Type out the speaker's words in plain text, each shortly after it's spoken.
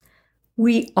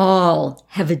We all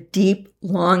have a deep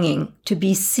longing to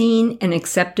be seen and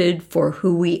accepted for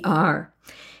who we are.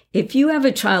 If you have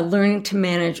a child learning to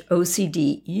manage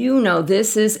OCD, you know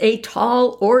this is a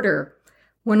tall order.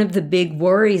 One of the big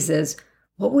worries is,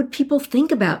 what would people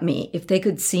think about me if they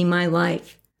could see my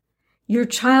life? Your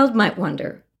child might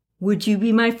wonder, would you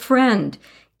be my friend,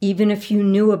 even if you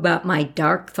knew about my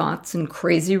dark thoughts and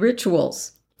crazy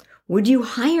rituals? Would you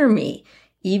hire me,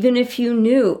 even if you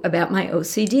knew about my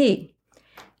OCD?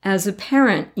 As a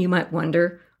parent, you might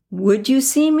wonder, would you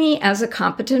see me as a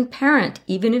competent parent,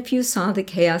 even if you saw the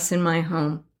chaos in my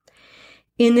home?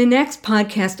 In the next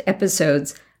podcast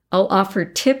episodes, I'll offer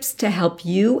tips to help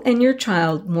you and your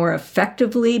child more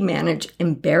effectively manage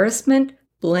embarrassment,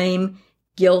 blame,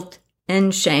 guilt,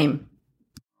 and shame.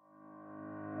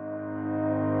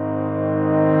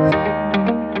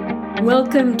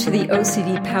 Welcome to the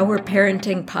OCD Power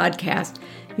Parenting Podcast.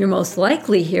 You're most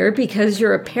likely here because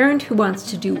you're a parent who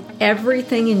wants to do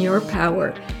everything in your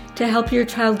power to help your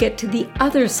child get to the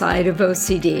other side of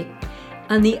OCD.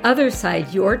 On the other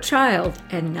side, your child,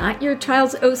 and not your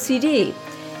child's OCD,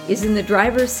 is in the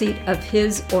driver's seat of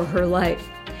his or her life.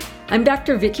 I'm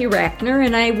Dr. Vicki Rackner,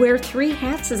 and I wear 3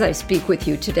 hats as I speak with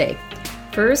you today.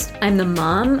 First, I'm the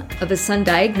mom of a son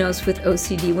diagnosed with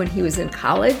OCD when he was in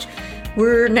college.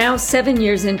 We're now 7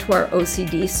 years into our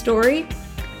OCD story.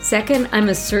 Second, I'm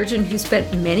a surgeon who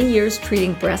spent many years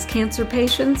treating breast cancer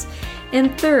patients.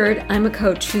 And third, I'm a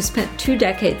coach who spent 2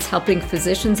 decades helping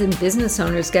physicians and business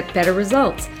owners get better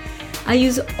results. I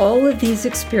use all of these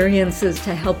experiences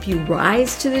to help you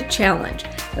rise to the challenge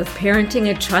of parenting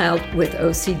a child with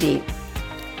OCD.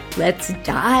 Let's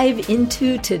dive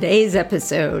into today's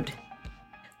episode.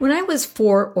 When I was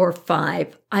 4 or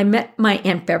 5, I met my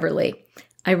Aunt Beverly.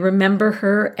 I remember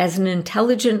her as an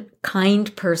intelligent,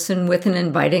 kind person with an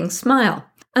inviting smile.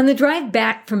 On the drive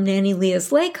back from Nanny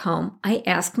Leah's lake home, I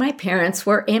asked my parents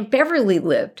where Aunt Beverly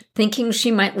lived, thinking she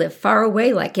might live far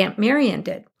away like Aunt Marian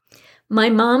did.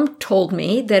 My mom told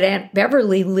me that Aunt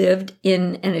Beverly lived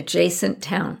in an adjacent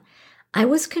town. I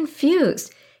was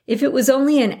confused. If it was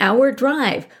only an hour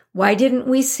drive, why didn't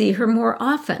we see her more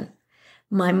often?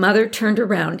 My mother turned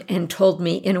around and told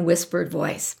me in a whispered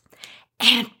voice,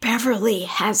 Aunt Beverly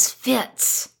has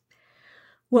fits.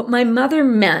 What my mother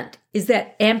meant is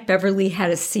that Aunt Beverly had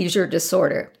a seizure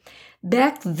disorder.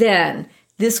 Back then,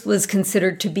 this was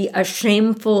considered to be a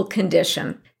shameful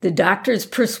condition. The doctors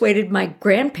persuaded my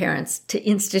grandparents to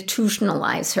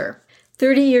institutionalize her.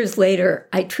 30 years later,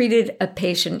 I treated a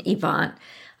patient, Yvonne.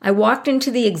 I walked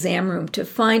into the exam room to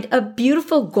find a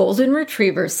beautiful golden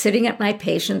retriever sitting at my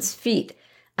patient's feet.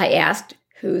 I asked,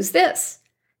 "Who's this?"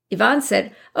 Yvonne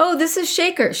said, "Oh, this is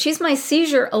Shaker. She's my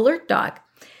seizure alert dog."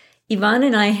 Yvonne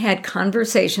and I had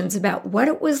conversations about what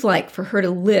it was like for her to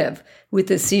live with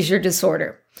a seizure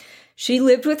disorder. She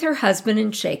lived with her husband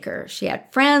and Shaker. She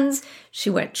had friends. She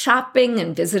went shopping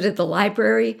and visited the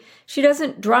library. She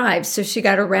doesn't drive, so she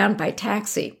got around by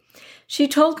taxi. She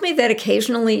told me that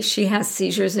occasionally she has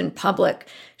seizures in public.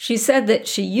 She said that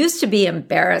she used to be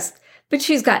embarrassed, but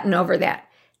she's gotten over that.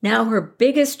 Now her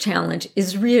biggest challenge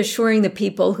is reassuring the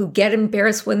people who get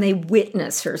embarrassed when they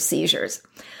witness her seizures.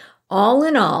 All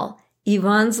in all,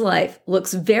 Yvonne's life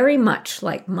looks very much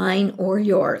like mine or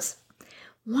yours.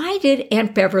 Why did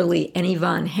Aunt Beverly and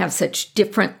Yvonne have such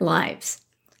different lives?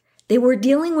 They were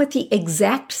dealing with the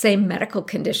exact same medical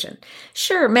condition.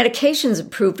 Sure, medications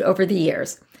improved over the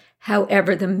years.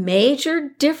 However, the major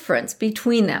difference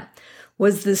between them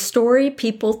was the story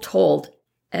people told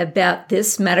about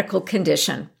this medical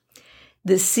condition.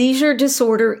 The seizure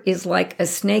disorder is like a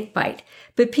snake bite,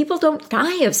 but people don't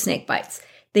die of snake bites.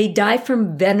 They die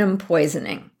from venom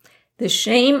poisoning. The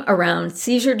shame around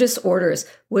seizure disorders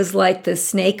was like the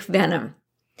snake venom.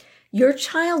 Your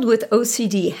child with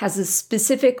OCD has a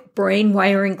specific brain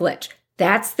wiring glitch.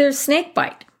 That's their snake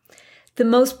bite. The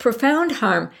most profound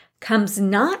harm comes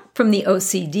not from the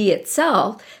OCD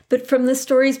itself, but from the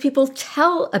stories people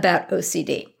tell about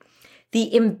OCD.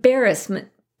 The embarrassment,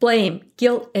 blame,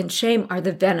 guilt, and shame are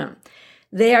the venom.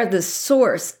 They are the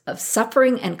source of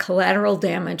suffering and collateral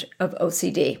damage of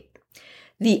OCD.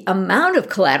 The amount of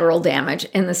collateral damage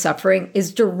and the suffering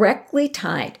is directly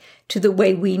tied to the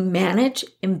way we manage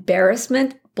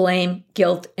embarrassment, blame,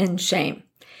 guilt, and shame.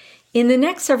 In the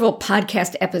next several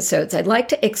podcast episodes, I'd like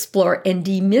to explore and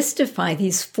demystify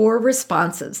these 4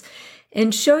 responses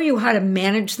and show you how to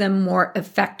manage them more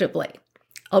effectively.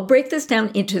 I'll break this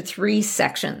down into 3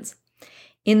 sections.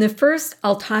 In the first,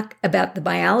 I'll talk about the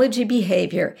biology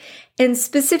behavior and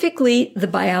specifically the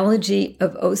biology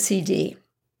of OCD.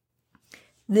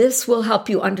 This will help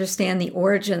you understand the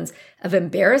origins of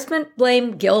embarrassment,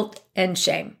 blame, guilt, and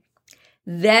shame.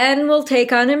 Then we'll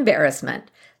take on embarrassment.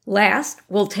 Last,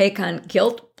 we'll take on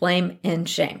guilt, blame, and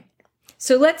shame.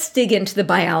 So let's dig into the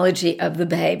biology of the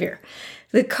behavior.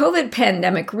 The COVID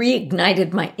pandemic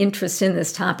reignited my interest in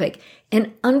this topic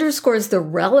and underscores the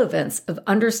relevance of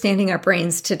understanding our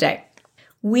brains today.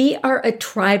 We are a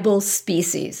tribal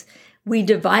species. We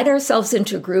divide ourselves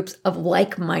into groups of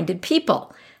like-minded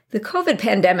people. The COVID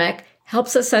pandemic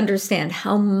helps us understand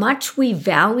how much we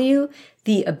value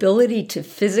the ability to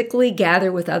physically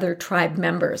gather with other tribe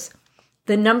members.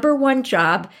 The number one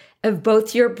job of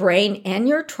both your brain and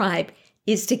your tribe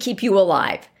is to keep you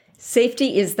alive.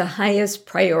 Safety is the highest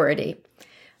priority.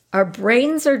 Our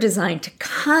brains are designed to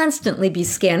constantly be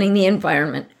scanning the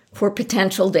environment for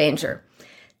potential danger.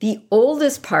 The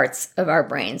oldest parts of our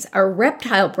brains, our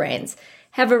reptile brains,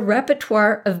 have a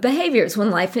repertoire of behaviors when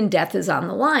life and death is on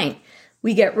the line.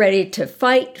 We get ready to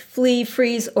fight, flee,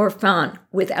 freeze, or fawn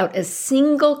without a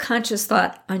single conscious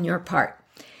thought on your part.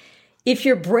 If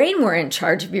your brain were in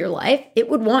charge of your life, it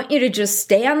would want you to just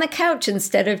stay on the couch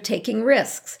instead of taking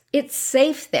risks. It's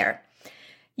safe there.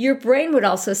 Your brain would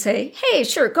also say, hey,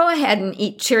 sure, go ahead and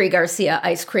eat Cherry Garcia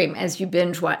ice cream as you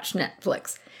binge watch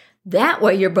Netflix. That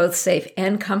way you're both safe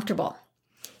and comfortable.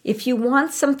 If you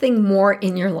want something more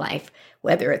in your life,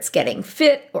 whether it's getting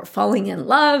fit or falling in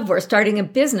love or starting a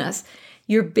business,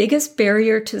 your biggest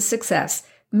barrier to success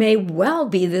may well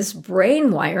be this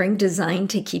brain wiring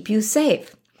designed to keep you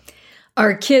safe.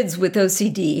 Our kids with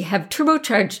OCD have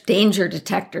turbocharged danger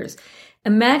detectors.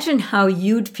 Imagine how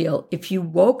you'd feel if you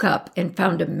woke up and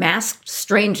found a masked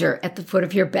stranger at the foot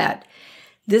of your bed.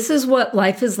 This is what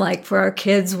life is like for our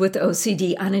kids with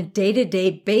OCD on a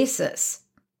day-to-day basis.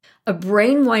 A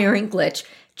brain wiring glitch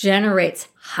generates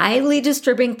highly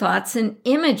disturbing thoughts and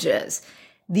images.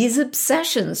 These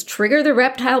obsessions trigger the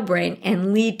reptile brain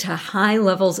and lead to high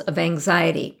levels of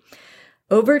anxiety.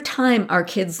 Over time, our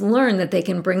kids learn that they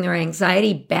can bring their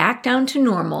anxiety back down to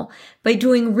normal by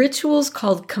doing rituals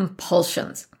called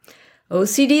compulsions.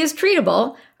 OCD is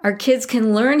treatable. Our kids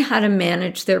can learn how to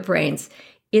manage their brains.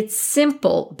 It's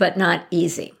simple, but not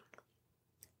easy.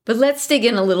 But let's dig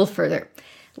in a little further.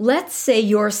 Let's say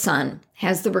your son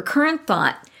has the recurrent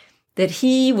thought that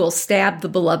he will stab the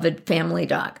beloved family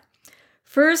dog.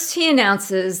 First, he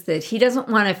announces that he doesn't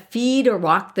want to feed or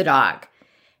walk the dog.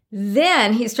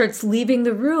 Then he starts leaving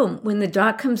the room when the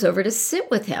dog comes over to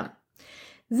sit with him.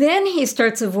 Then he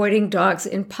starts avoiding dogs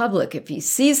in public. If he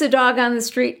sees a dog on the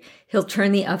street, he'll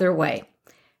turn the other way.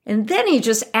 And then he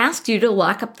just asks you to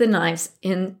lock up the knives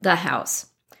in the house.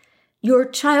 Your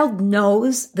child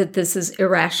knows that this is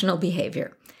irrational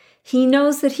behavior. He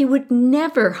knows that he would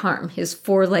never harm his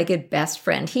four-legged best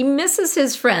friend. He misses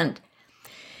his friend.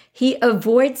 He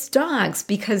avoids dogs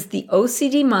because the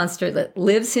OCD monster that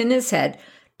lives in his head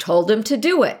told him to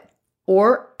do it,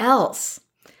 or else.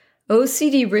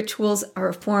 OCD rituals are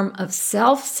a form of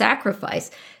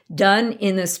self-sacrifice done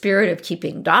in the spirit of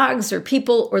keeping dogs or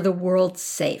people or the world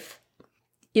safe.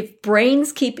 If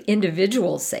brains keep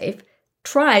individuals safe,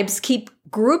 tribes keep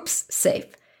groups safe.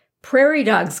 Prairie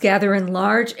dogs gather in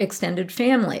large extended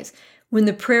families. When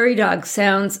the prairie dog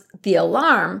sounds the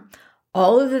alarm,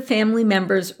 all of the family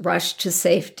members rush to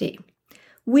safety.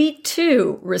 We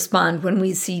too respond when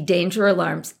we see danger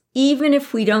alarms, even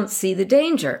if we don't see the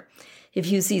danger. If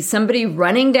you see somebody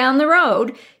running down the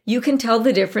road, you can tell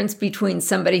the difference between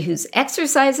somebody who's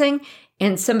exercising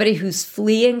and somebody who's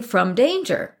fleeing from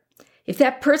danger. If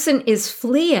that person is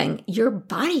fleeing, your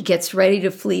body gets ready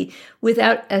to flee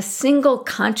without a single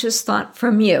conscious thought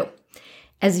from you.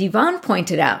 As Yvonne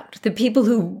pointed out, the people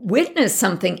who witness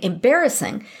something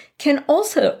embarrassing can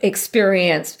also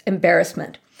experience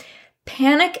embarrassment.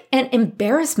 Panic and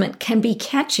embarrassment can be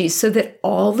catchy so that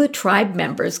all the tribe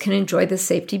members can enjoy the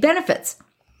safety benefits.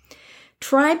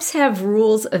 Tribes have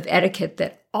rules of etiquette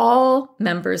that all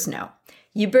members know.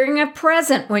 You bring a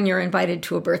present when you're invited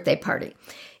to a birthday party.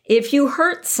 If you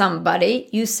hurt somebody,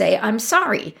 you say, "I'm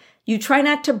sorry." You try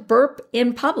not to burp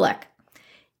in public.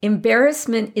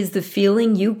 Embarrassment is the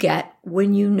feeling you get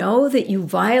when you know that you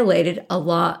violated a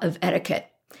law of etiquette.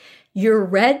 Your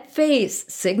red face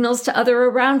signals to others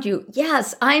around you,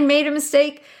 yes, I made a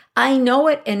mistake, I know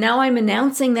it, and now I'm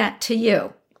announcing that to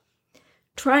you.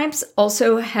 Tribes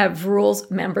also have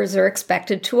rules members are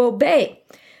expected to obey.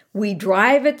 We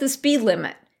drive at the speed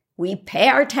limit. We pay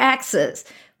our taxes.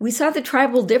 We saw the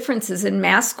tribal differences in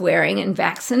mask wearing and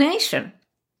vaccination.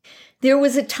 There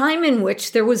was a time in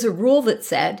which there was a rule that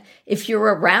said, if you're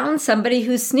around somebody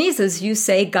who sneezes, you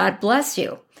say, "God bless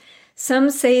you." Some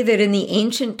say that in the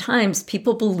ancient times,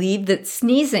 people believed that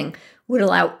sneezing would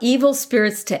allow evil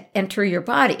spirits to enter your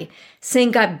body.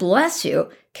 Saying "God bless you"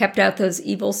 kept out those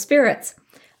evil spirits.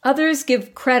 Others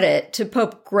give credit to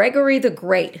Pope Gregory the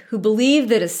Great, who believed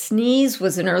that a sneeze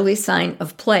was an early sign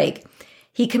of plague.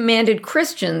 He commanded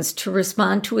Christians to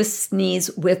respond to a sneeze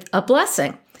with a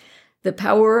blessing. The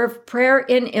power of prayer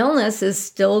in illness is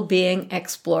still being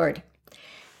explored.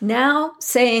 Now,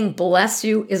 saying bless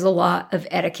you is a law of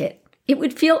etiquette. It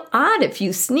would feel odd if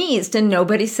you sneezed and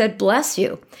nobody said bless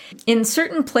you. In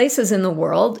certain places in the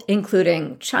world,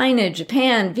 including China,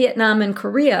 Japan, Vietnam, and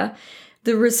Korea,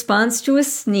 the response to a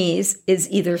sneeze is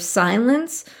either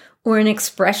silence or an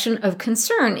expression of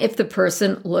concern if the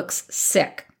person looks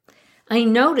sick. I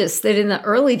noticed that in the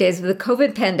early days of the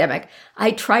COVID pandemic,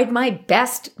 I tried my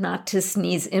best not to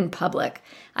sneeze in public.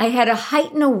 I had a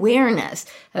heightened awareness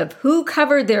of who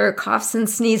covered their coughs and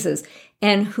sneezes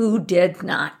and who did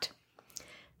not.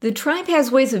 The tribe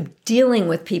has ways of dealing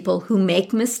with people who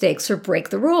make mistakes or break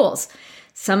the rules.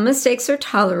 Some mistakes are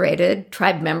tolerated.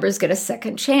 Tribe members get a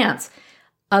second chance.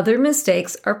 Other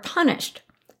mistakes are punished.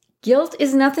 Guilt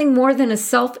is nothing more than a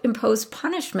self-imposed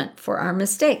punishment for our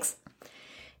mistakes.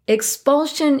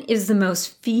 Expulsion is the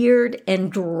most feared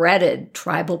and dreaded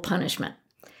tribal punishment.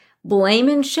 Blame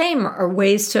and shame are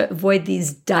ways to avoid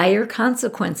these dire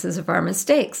consequences of our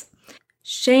mistakes.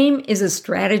 Shame is a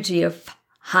strategy of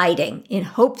hiding in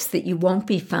hopes that you won't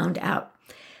be found out.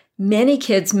 Many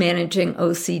kids managing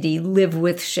OCD live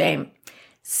with shame.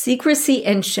 Secrecy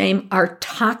and shame are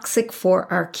toxic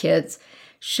for our kids.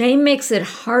 Shame makes it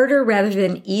harder rather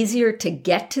than easier to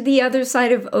get to the other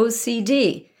side of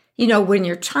OCD. You know, when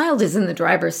your child is in the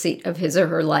driver's seat of his or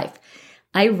her life,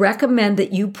 I recommend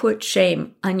that you put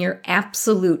shame on your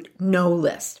absolute no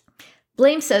list.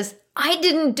 Blame says, I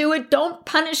didn't do it, don't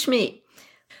punish me.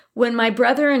 When my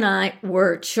brother and I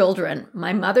were children,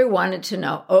 my mother wanted to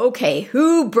know, okay,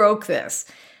 who broke this?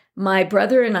 My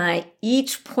brother and I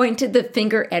each pointed the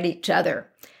finger at each other.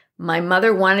 My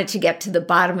mother wanted to get to the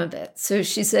bottom of it, so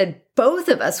she said both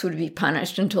of us would be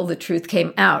punished until the truth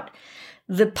came out.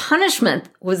 The punishment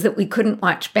was that we couldn't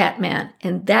watch Batman,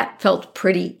 and that felt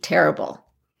pretty terrible.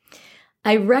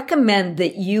 I recommend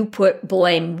that you put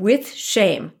blame with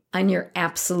shame on your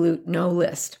absolute no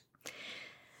list.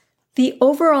 The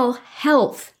overall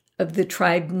health of the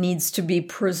tribe needs to be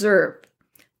preserved.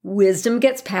 Wisdom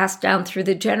gets passed down through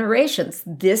the generations.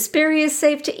 This berry is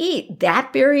safe to eat.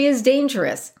 That berry is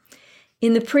dangerous.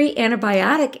 In the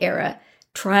pre-antibiotic era,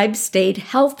 tribes stayed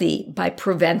healthy by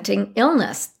preventing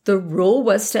illness. The rule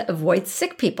was to avoid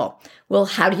sick people. Well,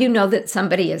 how do you know that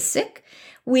somebody is sick?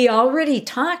 We already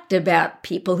talked about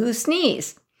people who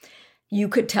sneeze. You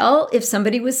could tell if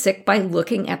somebody was sick by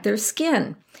looking at their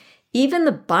skin. Even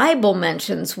the Bible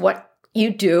mentions what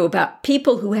you do about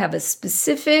people who have a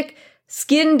specific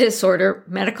skin disorder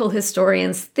medical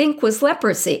historians think was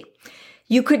leprosy.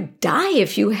 You could die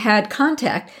if you had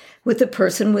contact with a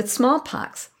person with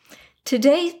smallpox.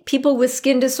 Today, people with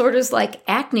skin disorders like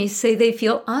acne say they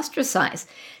feel ostracized.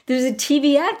 There's a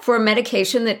TV ad for a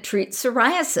medication that treats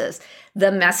psoriasis.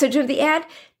 The message of the ad,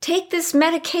 take this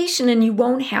medication and you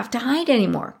won't have to hide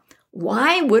anymore.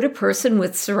 Why would a person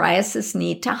with psoriasis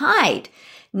need to hide?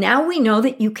 Now we know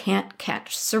that you can't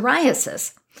catch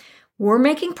psoriasis. We're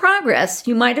making progress.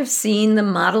 You might have seen the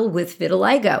model with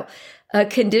vitiligo, a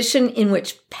condition in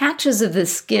which patches of the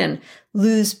skin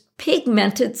lose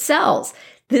pigmented cells.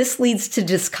 This leads to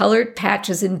discolored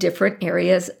patches in different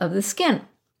areas of the skin.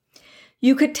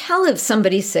 You could tell if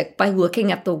somebody's sick by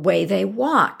looking at the way they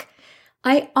walk.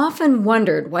 I often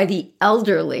wondered why the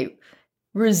elderly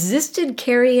resisted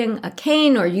carrying a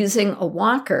cane or using a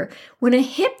walker when a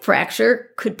hip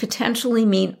fracture could potentially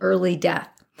mean early death.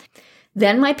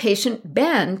 Then my patient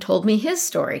Ben told me his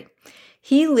story.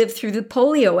 He lived through the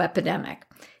polio epidemic.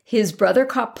 His brother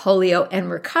caught polio and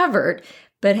recovered,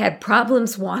 but had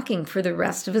problems walking for the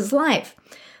rest of his life.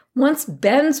 Once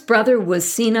Ben's brother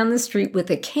was seen on the street with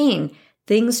a cane,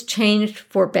 things changed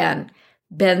for Ben.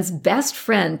 Ben's best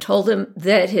friend told him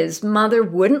that his mother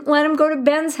wouldn't let him go to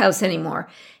Ben's house anymore,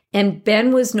 and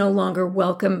Ben was no longer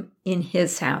welcome in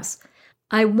his house.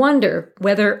 I wonder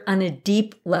whether on a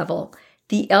deep level,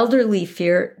 the elderly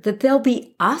fear that they'll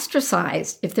be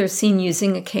ostracized if they're seen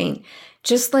using a cane,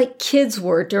 just like kids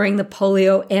were during the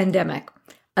polio endemic.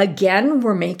 Again,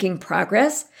 we're making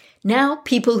progress. Now,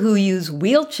 people who use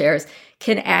wheelchairs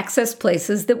can access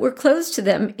places that were closed to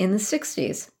them in the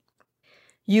 60s.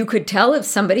 You could tell if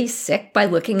somebody's sick by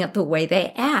looking at the way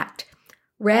they act.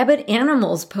 Rabid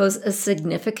animals pose a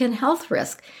significant health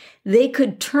risk. They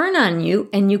could turn on you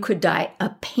and you could die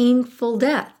a painful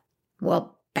death.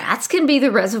 Well, bats can be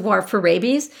the reservoir for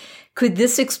rabies. Could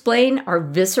this explain our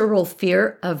visceral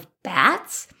fear of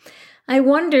bats? I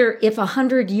wonder if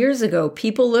 100 years ago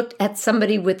people looked at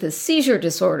somebody with a seizure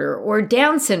disorder or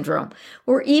Down syndrome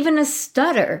or even a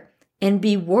stutter and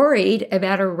be worried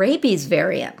about a rabies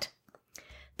variant.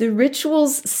 The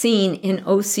rituals seen in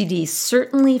OCD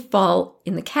certainly fall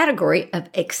in the category of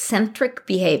eccentric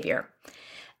behavior.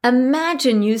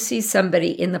 Imagine you see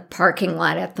somebody in the parking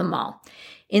lot at the mall.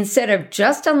 Instead of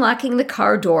just unlocking the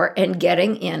car door and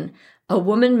getting in, a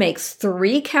woman makes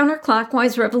 3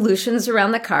 counterclockwise revolutions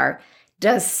around the car,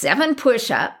 does 7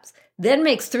 push-ups, then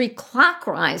makes 3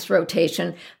 clockwise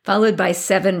rotations, followed by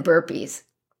 7 burpees.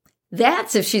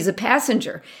 That's if she's a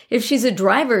passenger. If she's a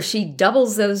driver, she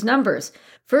doubles those numbers.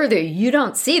 Further, you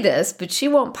don't see this, but she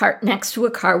won't park next to a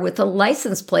car with a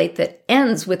license plate that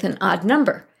ends with an odd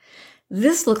number.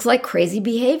 This looks like crazy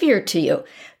behavior to you.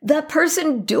 The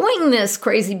person doing this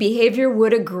crazy behavior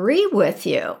would agree with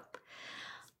you.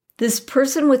 This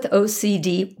person with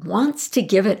OCD wants to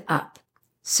give it up.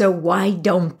 So why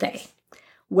don't they?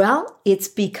 Well, it's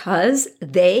because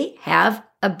they have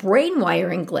a brain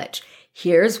wiring glitch.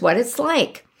 Here's what it's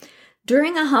like.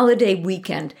 During a holiday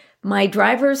weekend, my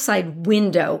driver's side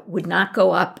window would not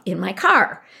go up in my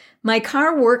car. My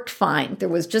car worked fine. There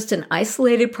was just an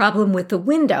isolated problem with the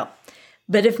window.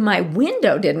 But if my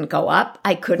window didn't go up,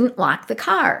 I couldn't lock the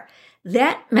car.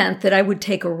 That meant that I would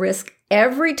take a risk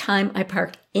every time I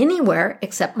parked anywhere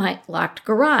except my locked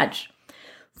garage.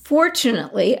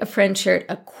 Fortunately, a friend shared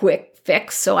a quick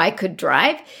fix so I could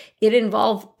drive. It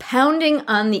involved pounding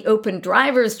on the open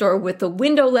driver's door with the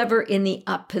window lever in the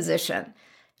up position.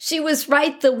 She was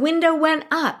right, the window went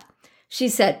up. She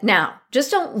said, now, just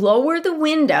don't lower the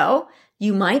window.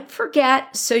 You might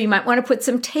forget, so you might want to put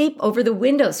some tape over the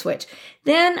window switch.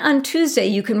 Then on Tuesday,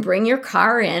 you can bring your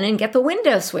car in and get the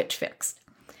window switch fixed.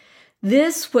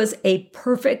 This was a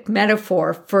perfect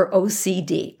metaphor for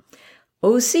OCD.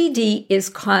 OCD is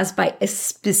caused by a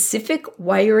specific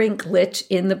wiring glitch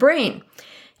in the brain.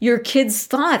 Your kids'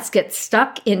 thoughts get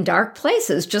stuck in dark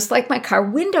places, just like my car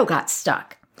window got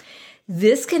stuck.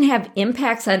 This can have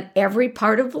impacts on every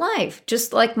part of life,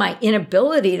 just like my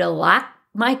inability to lock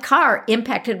my car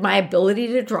impacted my ability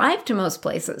to drive to most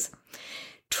places.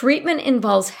 Treatment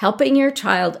involves helping your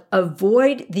child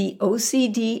avoid the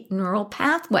OCD neural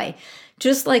pathway,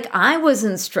 just like I was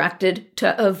instructed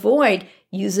to avoid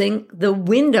using the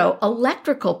window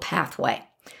electrical pathway.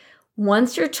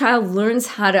 Once your child learns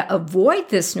how to avoid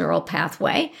this neural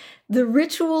pathway, the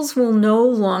rituals will no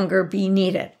longer be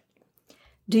needed.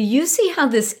 Do you see how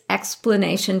this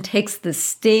explanation takes the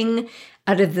sting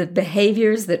out of the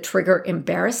behaviors that trigger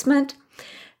embarrassment?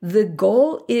 The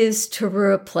goal is to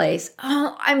replace,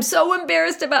 I'm so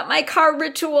embarrassed about my car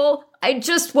ritual, I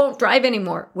just won't drive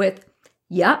anymore, with,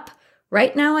 yup,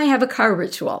 right now I have a car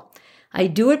ritual. I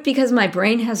do it because my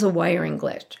brain has a wiring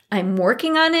glitch. I'm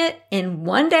working on it, and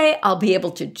one day I'll be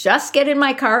able to just get in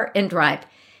my car and drive.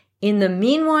 In the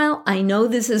meanwhile, I know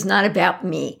this is not about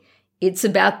me. It's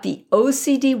about the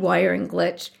OCD wiring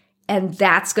glitch, and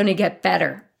that's going to get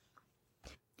better.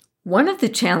 One of the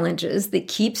challenges that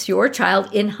keeps your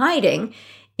child in hiding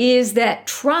is that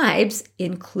tribes,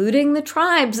 including the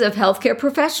tribes of healthcare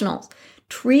professionals,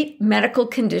 treat medical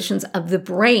conditions of the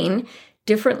brain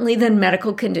differently than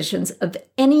medical conditions of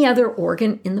any other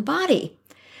organ in the body.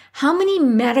 How many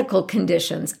medical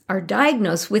conditions are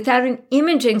diagnosed without an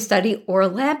imaging study or a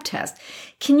lab test?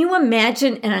 Can you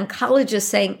imagine an oncologist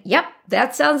saying, yep,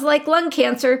 that sounds like lung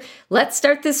cancer, let's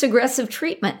start this aggressive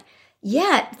treatment?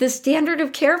 Yet, the standard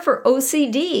of care for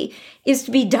OCD is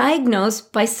to be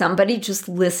diagnosed by somebody just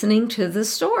listening to the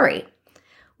story.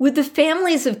 Would the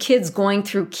families of kids going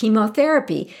through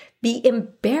chemotherapy be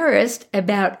embarrassed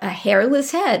about a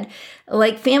hairless head,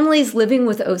 like families living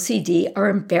with OCD are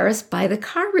embarrassed by the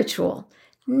car ritual?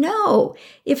 No.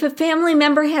 If a family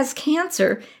member has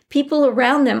cancer, people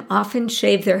around them often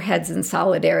shave their heads in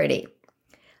solidarity.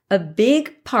 A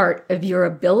big part of your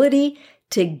ability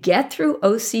to get through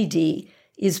OCD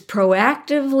is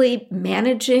proactively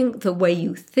managing the way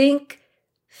you think,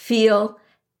 feel,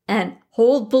 and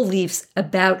hold beliefs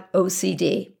about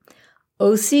OCD.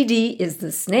 OCD is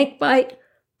the snakebite,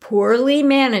 poorly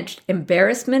managed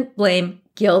embarrassment, blame,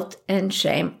 guilt, and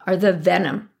shame are the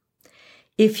venom.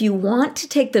 If you want to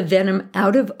take the venom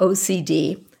out of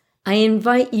OCD, I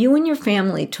invite you and your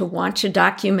family to watch a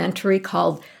documentary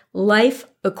called Life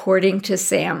According to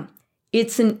Sam.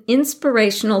 It's an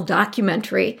inspirational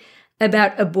documentary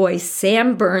about a boy,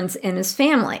 Sam Burns, and his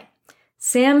family.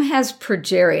 Sam has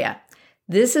progeria.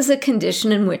 This is a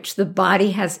condition in which the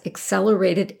body has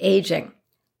accelerated aging.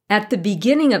 At the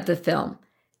beginning of the film,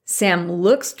 Sam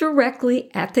looks directly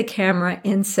at the camera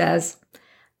and says,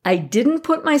 I didn't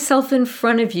put myself in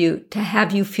front of you to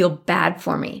have you feel bad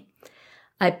for me.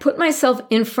 I put myself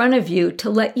in front of you to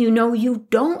let you know you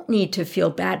don't need to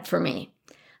feel bad for me.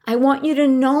 I want you to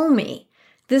know me.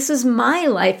 This is my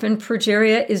life and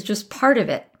progeria is just part of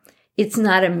it. It's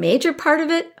not a major part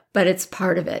of it, but it's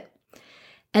part of it.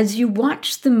 As you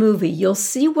watch the movie, you'll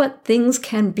see what things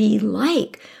can be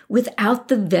like without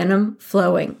the venom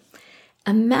flowing.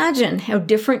 Imagine how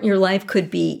different your life could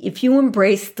be if you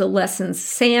embraced the lessons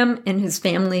Sam and his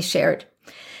family shared.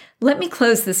 Let me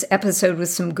close this episode with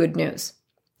some good news.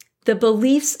 The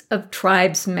beliefs of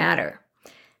tribes matter.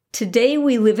 Today,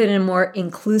 we live in a more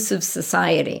inclusive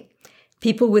society.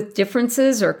 People with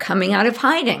differences are coming out of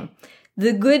hiding.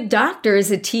 The Good Doctor is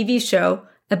a TV show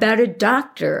about a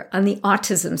doctor on the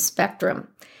autism spectrum.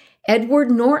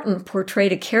 Edward Norton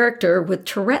portrayed a character with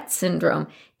Tourette syndrome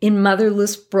in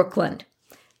Motherless Brooklyn.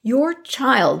 Your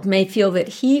child may feel that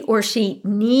he or she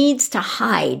needs to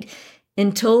hide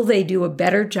until they do a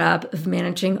better job of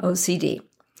managing OCD.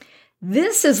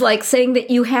 This is like saying that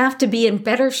you have to be in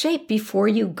better shape before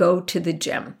you go to the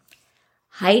gym.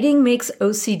 Hiding makes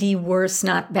OCD worse,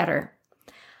 not better.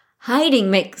 Hiding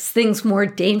makes things more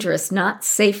dangerous, not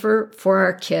safer for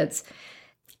our kids.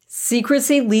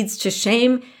 Secrecy leads to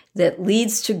shame that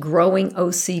leads to growing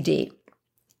OCD.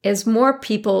 As more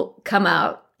people come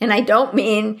out, and I don't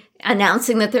mean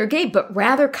announcing that they're gay, but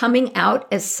rather coming out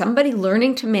as somebody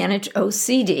learning to manage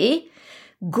OCD,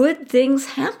 good things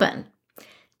happen.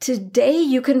 Today,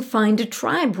 you can find a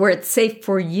tribe where it's safe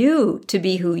for you to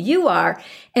be who you are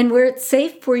and where it's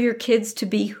safe for your kids to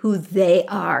be who they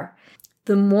are.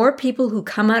 The more people who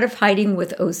come out of hiding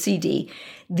with OCD,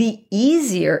 the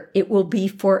easier it will be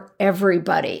for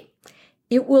everybody.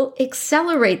 It will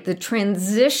accelerate the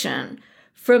transition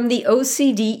from the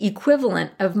OCD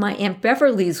equivalent of my Aunt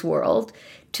Beverly's world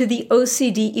to the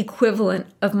OCD equivalent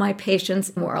of my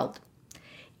patient's world.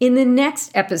 In the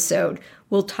next episode,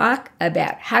 we'll talk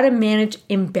about how to manage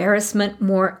embarrassment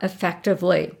more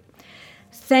effectively.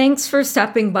 Thanks for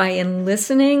stopping by and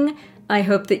listening. I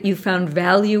hope that you found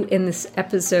value in this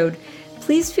episode.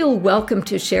 Please feel welcome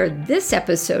to share this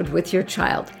episode with your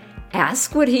child.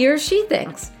 Ask what he or she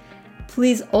thinks.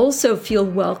 Please also feel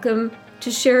welcome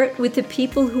to share it with the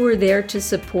people who are there to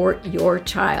support your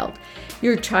child.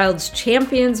 Your child's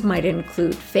champions might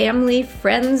include family,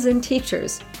 friends, and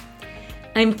teachers.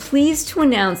 I'm pleased to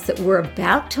announce that we're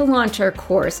about to launch our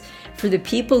course for the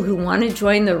people who want to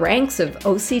join the ranks of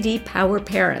OCD Power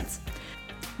Parents.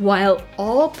 While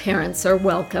all parents are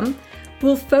welcome,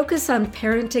 we'll focus on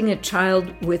parenting a child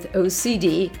with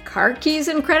OCD, car keys,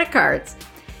 and credit cards.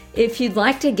 If you'd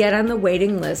like to get on the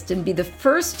waiting list and be the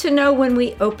first to know when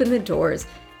we open the doors,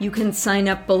 you can sign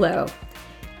up below.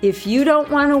 If you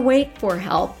don't want to wait for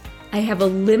help, I have a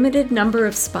limited number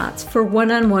of spots for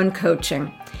one-on-one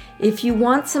coaching. If you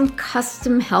want some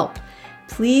custom help,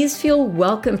 please feel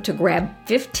welcome to grab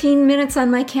 15 minutes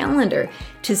on my calendar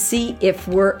to see if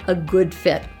we're a good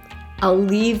fit. I'll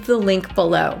leave the link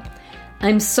below.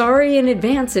 I'm sorry in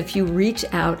advance if you reach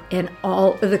out and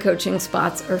all of the coaching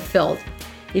spots are filled.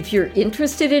 If you're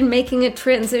interested in making a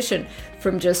transition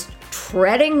from just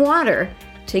treading water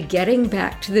to getting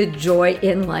back to the joy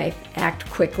in life, act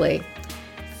quickly.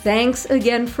 Thanks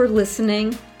again for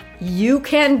listening. You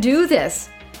can do this.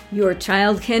 Your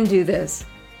child can do this.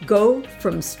 Go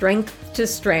from strength to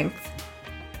strength.